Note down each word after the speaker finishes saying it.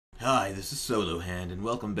Hi, this is Solo Hand, and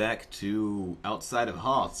welcome back to Outside of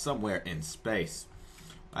Hoth, somewhere in space.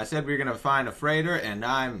 I said we were going to find a freighter, and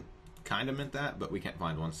I'm kind of meant that, but we can't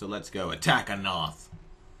find one, so let's go attack a Noth.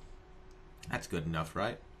 That's good enough,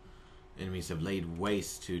 right? Enemies have laid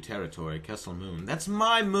waste to territory. Kessel Moon. That's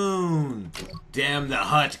my moon! Damn the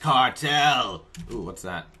Hut Cartel! Ooh, what's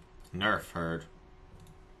that? Nerf herd.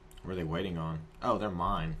 What are they waiting on? Oh, they're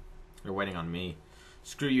mine. They're waiting on me.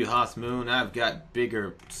 Screw you, Hoth Moon. I've got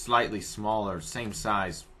bigger, slightly smaller, same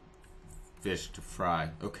size fish to fry.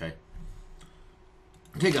 Okay.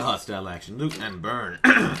 Take a hostile action. Loot and burn.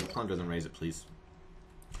 Plunder than raise it, please.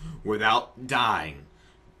 Without dying.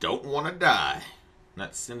 Don't want to die.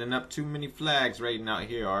 Not sending up too many flags raiding out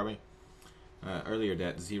here, are we? Earlier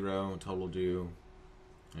debt, 0. Total due.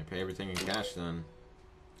 I pay everything in cash then.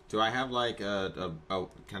 Do I have like can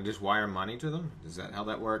I just wire money to them? Is that how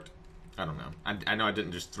that worked? I don't know. I know I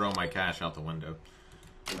didn't just throw my cash out the window.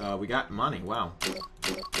 We got money. Wow.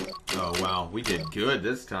 Oh, wow. We did good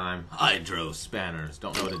this time. Hydro spanners.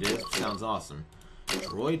 Don't know what it is. Sounds awesome.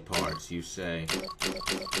 Droid parts, you say.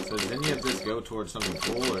 So does any of this go towards something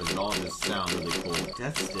cool, or does it all just sound really cool?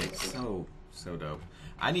 Death sticks. So dope.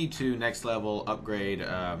 I need to, next level, upgrade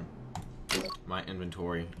my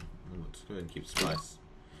inventory. Let's go ahead and keep spice.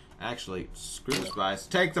 Actually, screw the spice.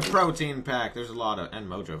 Take the protein pack. There's a lot of... and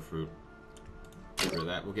mojo fruit. Get rid of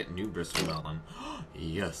that. We'll get new bristle melon.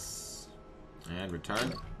 Yes. And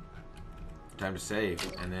return. Time to save.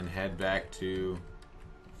 And then head back to...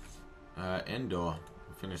 Endor.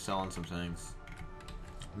 Finish selling some things.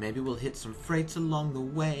 Maybe we'll hit some freights along the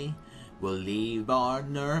way. We'll leave our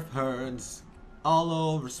nerf herds all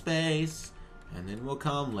over space. And then we'll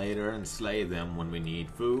come later and slay them when we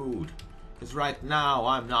need food. Because right now,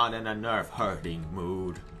 I'm not in a nerf herding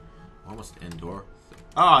mood. Almost Endor.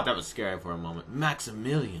 Ah, that was scary for a moment.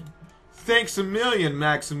 Maximilian. Thanks a million,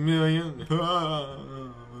 Maximilian.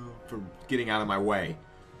 For getting out of my way.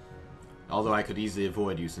 Although I could easily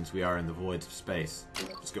avoid you since we are in the voids of space.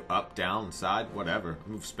 Just go up, down, side, whatever.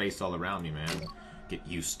 Move space all around me, man. Get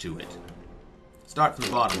used to it. Start from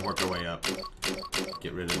the bottom, work our way up.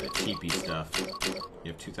 Get rid of the cheapy stuff.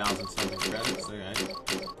 You have 2,000 something credits? Okay.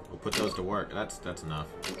 We'll put those to work. That's enough.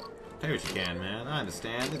 Pay what you can, man. I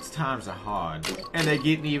understand. It's times are hard. And they're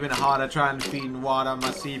getting even harder trying to feed and water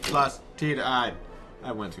my C+. I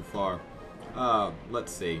went too far.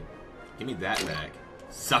 Let's see. Give me that back.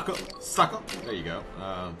 Sucker. Sucker. There you go.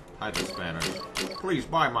 Hydro spanner. Please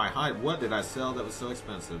buy my hide. What did I sell that was so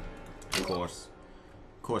expensive? Of course.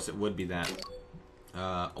 Of course it would be that.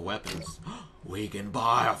 Weapons. We can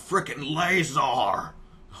buy a frickin' laser!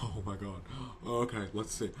 Oh my god. Okay,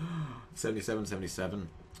 let's see. 77, 77,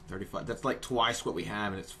 35. That's like twice what we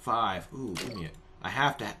have, and it's 5. Ooh, give me it. I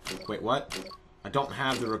have to... wait, what? I don't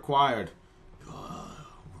have the required... we're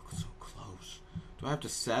so close. Do I have to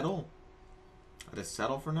settle? I have to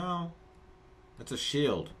settle for now? That's a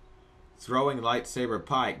shield. Throwing lightsaber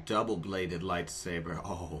pike. Double-bladed lightsaber.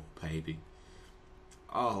 Oh, baby.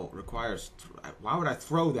 Oh, requires... why would I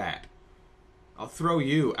throw that? I'll throw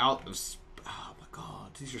you out of... oh my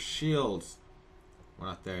god, these are shields. We're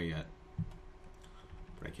not there yet.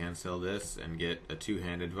 But I can sell this and get a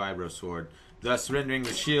two-handed vibro sword, thus rendering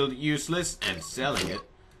the shield useless and selling it.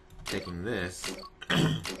 Taking this,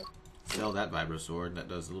 sell that vibro sword. That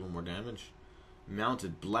does a little more damage.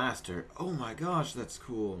 Mounted blaster. Oh my gosh, that's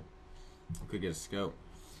cool. We could get a scope.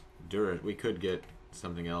 We could get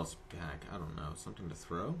something else back. I don't know. Something to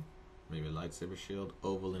throw? Maybe a lightsaber shield.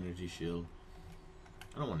 Oval energy shield.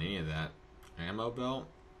 I don't want any of that. Ammo belt.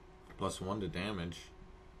 +1 to damage.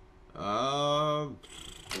 Why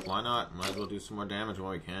not? Might as well do some more damage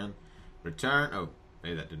while we can. Return. Oh,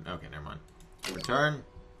 maybe that didn't. Okay, never mind. Return.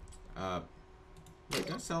 Wait,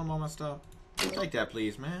 did I sell them all my stuff? Take that,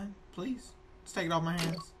 please, man. Please. Just take it off my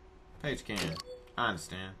hands. Pay what you can. I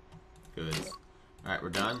understand. Goods. Alright, we're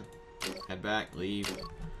done. Head back, leave.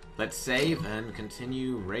 Let's save and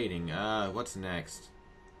continue raiding. What's next?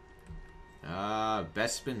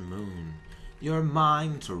 Bespin Moon. You're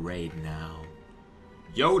mine to raid now.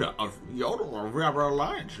 Yoda of Rebel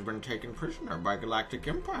Alliance has been taken prisoner by Galactic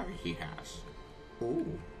Empire, he has.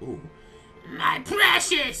 Ooh. My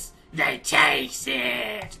precious! They taste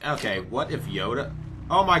it! Okay, what if Yoda...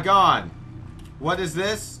 oh my god! What is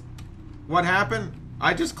this? What happened?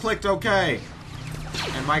 I just clicked OK.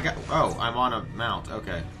 And my god... oh, I'm on a mount.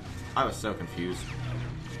 Okay. I was so confused.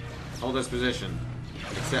 Hold this position.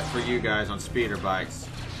 Except for you guys on speeder bikes.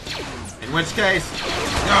 In which case...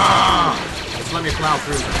 just let me plow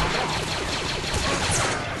through them.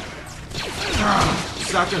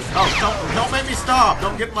 Suckers. Oh, don't make me stop.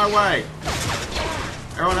 Don't get in my way.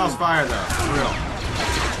 Everyone else fire, though. For real.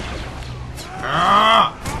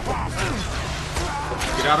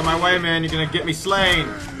 out of my way, man. You're gonna get me slain.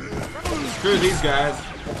 Screw these guys.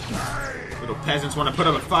 Little peasants want to put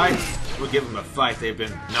up a fight. We'll give them a fight they've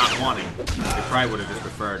been not wanting. They probably would have just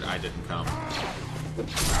preferred I didn't come.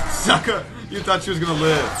 Sucker! You thought she was gonna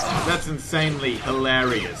live. That's insanely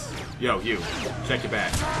hilarious. Yo, you. Check your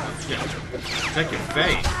back. Check your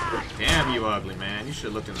face. Damn, you ugly, man. You should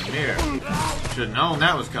have looked in the mirror. Should have known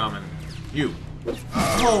that was coming. You.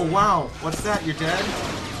 Oh, wow. What's that? You're dead?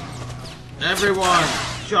 Everyone,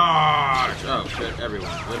 charge! Oh, shit. Everyone.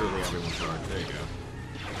 Literally everyone charge. There you go.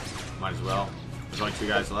 Might as well. There's only 2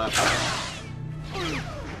 guys left.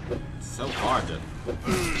 It's so hard to...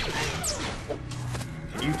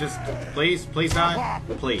 Can you just... Please die?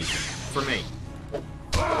 Please. For me.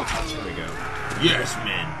 There we go. Yes,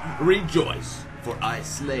 men, rejoice, for I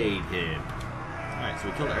slayed him. Alright, so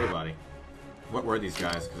we killed everybody. What were these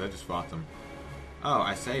guys? Because I just fought them. Oh,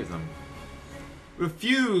 I saved them.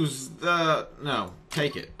 Refuse the... No,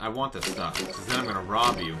 take it. I want this stuff, because then I'm going to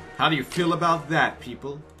rob you. How do you feel about that,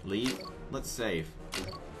 people? Leave? Let's save.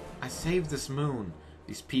 I saved this moon.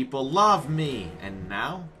 These people love me. And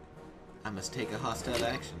now? I must take a hostile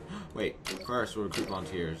action. Wait, first we'll recruit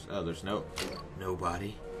volunteers. Oh, there's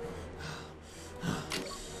nobody.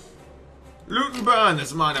 Loot and burn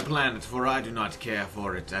this minor planet, for I do not care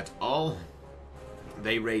for it at all.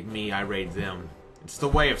 They raid me, I raid them. It's the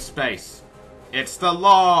way of space. It's the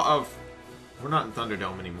law of... We're not in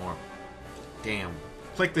Thunderdome anymore. Damn.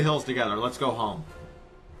 Click the hills together. Let's go home.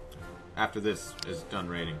 After this is done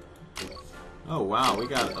raiding. Oh wow, we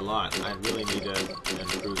got a lot. I really need to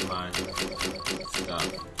improve my stuff.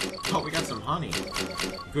 Oh, we got some honey.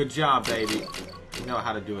 Good job, baby. You know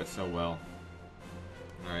how to do it so well.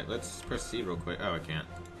 Alright, let's press C real quick. Oh, I can't.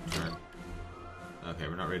 Turn. Okay,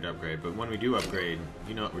 we're not ready to upgrade, but when we do upgrade,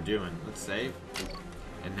 you know what we're doing. Let's save.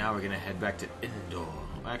 And now we're gonna head back to Endor.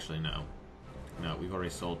 Actually, no. No, we've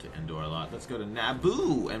already sold to Endor a lot. Let's go to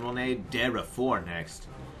Naboo, and we'll name Dera 4 next.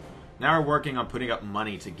 Now we're working on putting up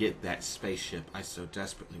money to get that spaceship I so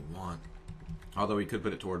desperately want. Although we could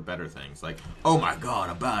put it toward better things, like, oh my god,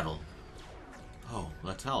 a battle. Oh,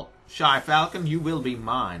 let's help. Shy Falcon, you will be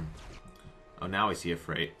mine. Oh, now I see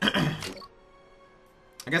afraid. I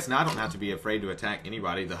guess now I don't have to be afraid to attack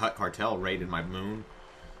anybody. The Hutt Cartel raided my moon.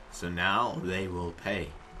 So now they will pay.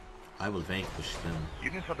 I will vanquish them.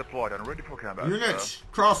 Units are deployed and ready for combat. Units,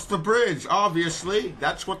 cross the bridge, obviously.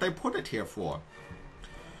 That's what they put it here for.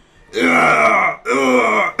 No,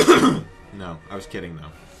 I was kidding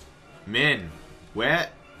though. Men, where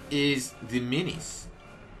is the minis?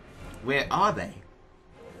 Where are they?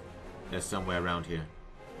 They're somewhere around here.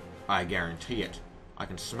 I guarantee it. I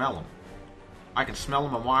can smell them. I can smell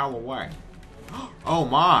them a mile away. Oh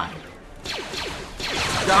my!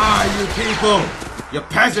 Die, you people! You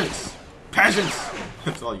peasants! Peasants!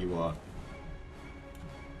 That's all you are.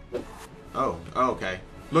 Oh, okay.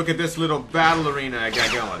 Look at this little battle arena I got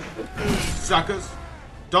going. Suckers!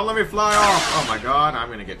 Don't let me fly off! Oh my god, I'm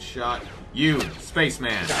gonna get shot. You,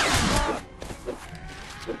 spaceman!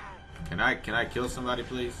 Can I kill somebody,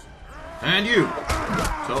 please? And you!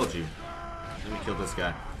 Told you. Let me kill this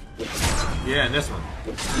guy. Yeah, and this one.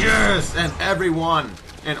 Yes! And everyone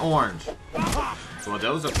in orange. Well,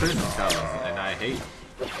 those are prison colors, and I hate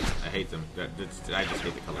them. I just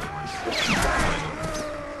hate the color orange.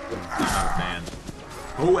 I'm not a fan.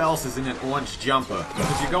 Who else is in an orange jumper?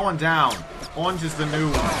 Because you're going down. Orange is the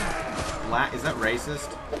new black. Is that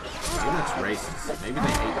racist? Maybe that's racist. Maybe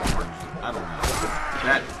they hate orange. I don't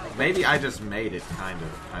know. Maybe I just made it kind of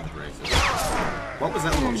racist. What was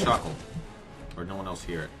that little chuckle? Or no one else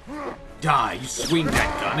hear it? Die! You swing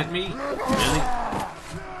that gun at me? Really?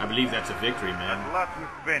 I believe that's a victory, man.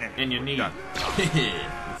 And you need.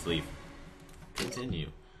 Let's leave.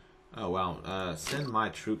 Continue. Oh wow. Send my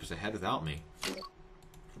troops ahead without me.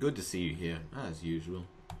 Good to see you here, as usual.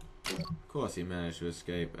 Of course he managed to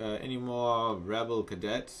escape. Any more rebel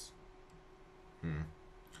cadets?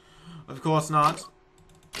 Of course not.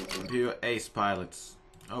 Imperial ace pilots.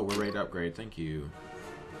 Oh, we're ready to upgrade. Thank you.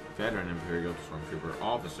 Veteran Imperial Stormtrooper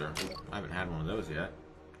officer. I haven't had one of those yet.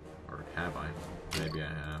 Or have I? Maybe I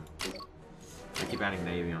have. I keep adding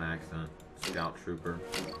Navy on accident. Scout Trooper.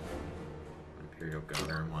 Imperial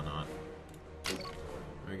Gunner, why not?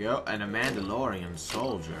 There we go. And a Mandalorian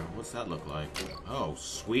soldier. What's that look like? Oh,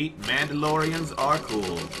 sweet. Mandalorians are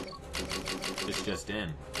cool. It's just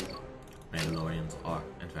in. Mandalorians are,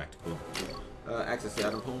 in fact, cool. Access the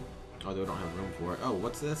item pool. Although we don't have room for it. Oh,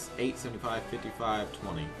 what's this? 875, 55,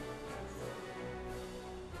 20.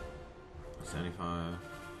 75,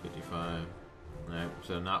 55. Alright,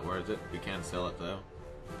 so not worth it. We can sell it though.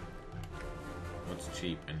 What's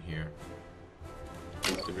cheap in here?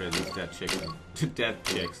 Get rid of these death chicks and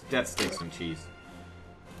death sticks and cheese.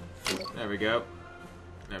 There we go.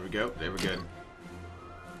 There we go. There we good.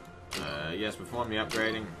 Yes, perform the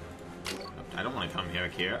upgrading. I don't want to come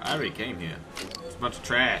here. I already came here. It's a bunch of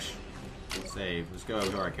trash. Save. Let's go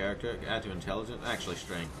over to our character. Add to intelligence. Actually,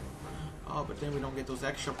 strength. Oh, but then we don't get those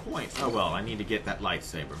extra points. Oh well, I need to get that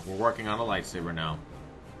lightsaber. We're working on a lightsaber now.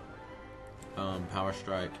 Power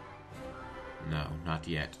strike. No, not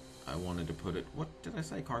yet. I wanted to put it... What did I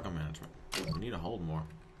say? Cargo management. We need to hold more.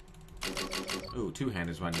 Ooh,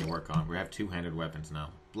 two-handed is what I need to work on. We have two-handed weapons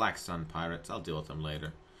now. Black Sun Pirates. I'll deal with them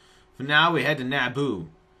later. For now, we head to Naboo.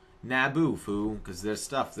 Naboo, fool. Because there's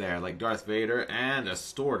stuff there, like Darth Vader, and a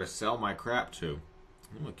store to sell my crap to.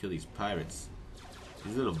 I'm gonna kill these pirates.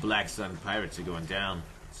 These little Black Sun Pirates are going down.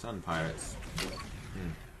 Sun Pirates.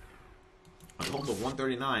 A total of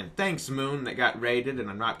 139. Thanks, Moon, that got raided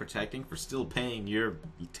and I'm not protecting for still paying your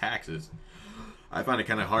taxes. I find it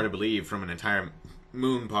kind of hard to believe from an entire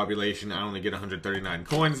Moon population I only get 139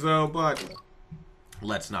 coins, though, but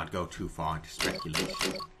let's not go too far into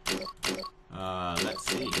speculation. Let's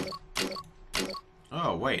see.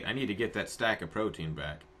 Oh, wait, I need to get that stack of protein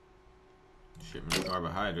back. Shipment of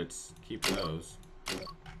carbohydrates. Keep those.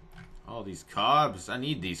 All these carbs. I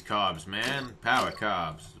need these carbs, man. Power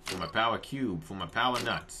carbs. For my power cube. For my power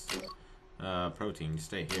nuts. Protein, you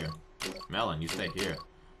stay here. Melon, you stay here.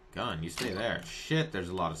 Gun, you stay there. Shit, there's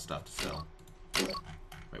a lot of stuff to sell.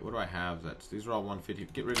 Wait, what do I have? These are all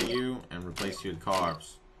 150. Get rid of you and replace you with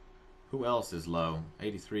carbs. Who else is low?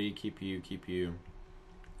 83, keep you, keep you.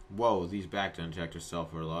 Whoa, these back to injectors sell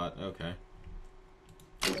for a lot. Okay.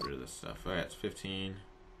 Get rid of this stuff. Alright, it's 15.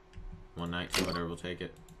 119, whatever, we'll take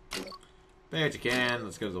it. Pay what you can.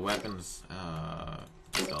 Let's go to the weapons.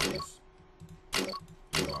 Sell these.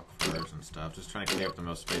 Walk furs and stuff. Just trying to clear up the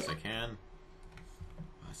most space I can.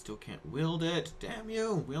 I still can't wield it. Damn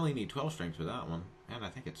you. We only need 12 strength for that one. And I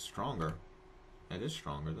think it's stronger. That is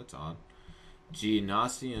stronger. That's odd.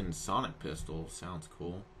 Genasian Sonic Pistol. Sounds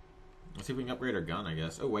cool. Let's see if we can upgrade our gun, I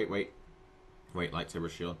guess. Oh, wait. Wait, lightsaber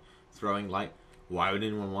shield. Throwing light. Why would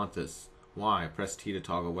anyone want this? Why? Press T to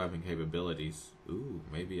toggle weapon capabilities. Ooh,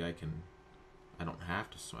 maybe I can... I don't have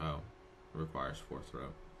to... Oh, it requires 4th throw.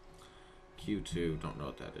 Q2, don't know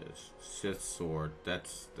what that is. Sith sword,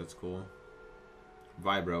 that's cool.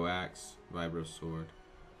 Vibro axe, vibro sword.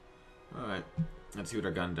 Alright, let's see what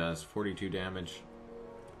our gun does. 42 damage,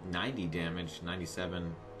 90 damage,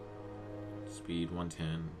 97. Speed,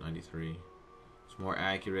 110, 93. It's more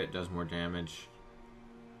accurate, does more damage.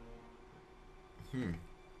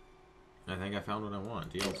 I think I found what I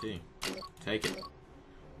want. DLT. Take it.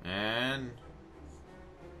 And...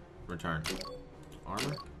 return.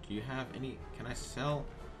 Armor? Do you have any... Can I sell?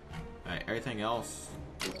 Alright, everything else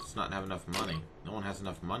does not have enough money. No one has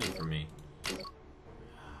enough money for me.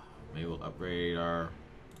 Maybe we'll upgrade our...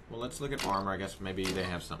 Well, let's look at armor. I guess maybe they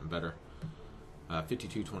have something better.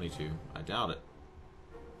 5222. I doubt it.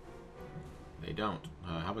 They don't.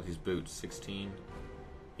 How about these boots? 16.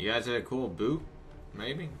 You guys had a cool boot?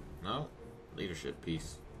 Maybe? No? Leadership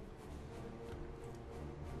piece.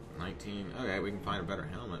 19. Okay, we can find a better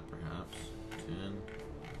helmet, perhaps. 10.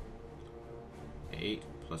 8.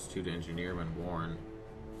 Plus 2 to engineer when worn.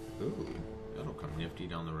 Ooh, that'll come nifty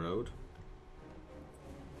down the road.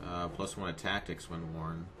 Plus 1 to tactics when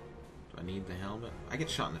worn. Do I need the helmet? I get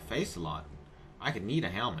shot in the face a lot. I could need a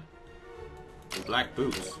helmet. Black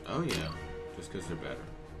boots. Oh yeah, just because they're better.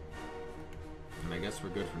 And I guess we're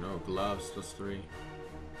good for no gloves. Plus 3.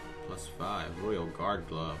 Plus 5. Royal Guard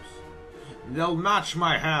gloves. They'll match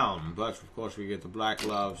my helm, but of course we get the black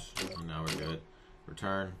gloves. And now we're good.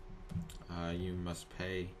 Return. You must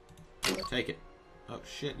pay. Take it. Oh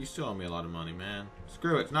shit, you still owe me a lot of money, man.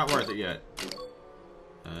 Screw it, it's not worth it yet.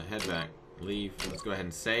 Head back. Leave. Let's go ahead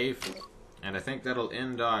and save. And I think that'll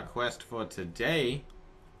end our quest for today.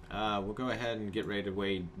 We'll go ahead and get ready to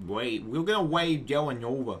wade. We're gonna wade going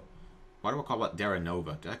over. Why do I call it Dara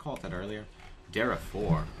Nova? Did I call it that earlier? Dara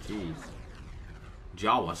 4. Jeez.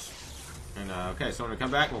 Jawas. And okay, so when we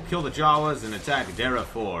come back, we'll kill the Jawas and attack Dara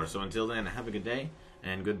 4. So until then, have a good day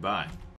and goodbye.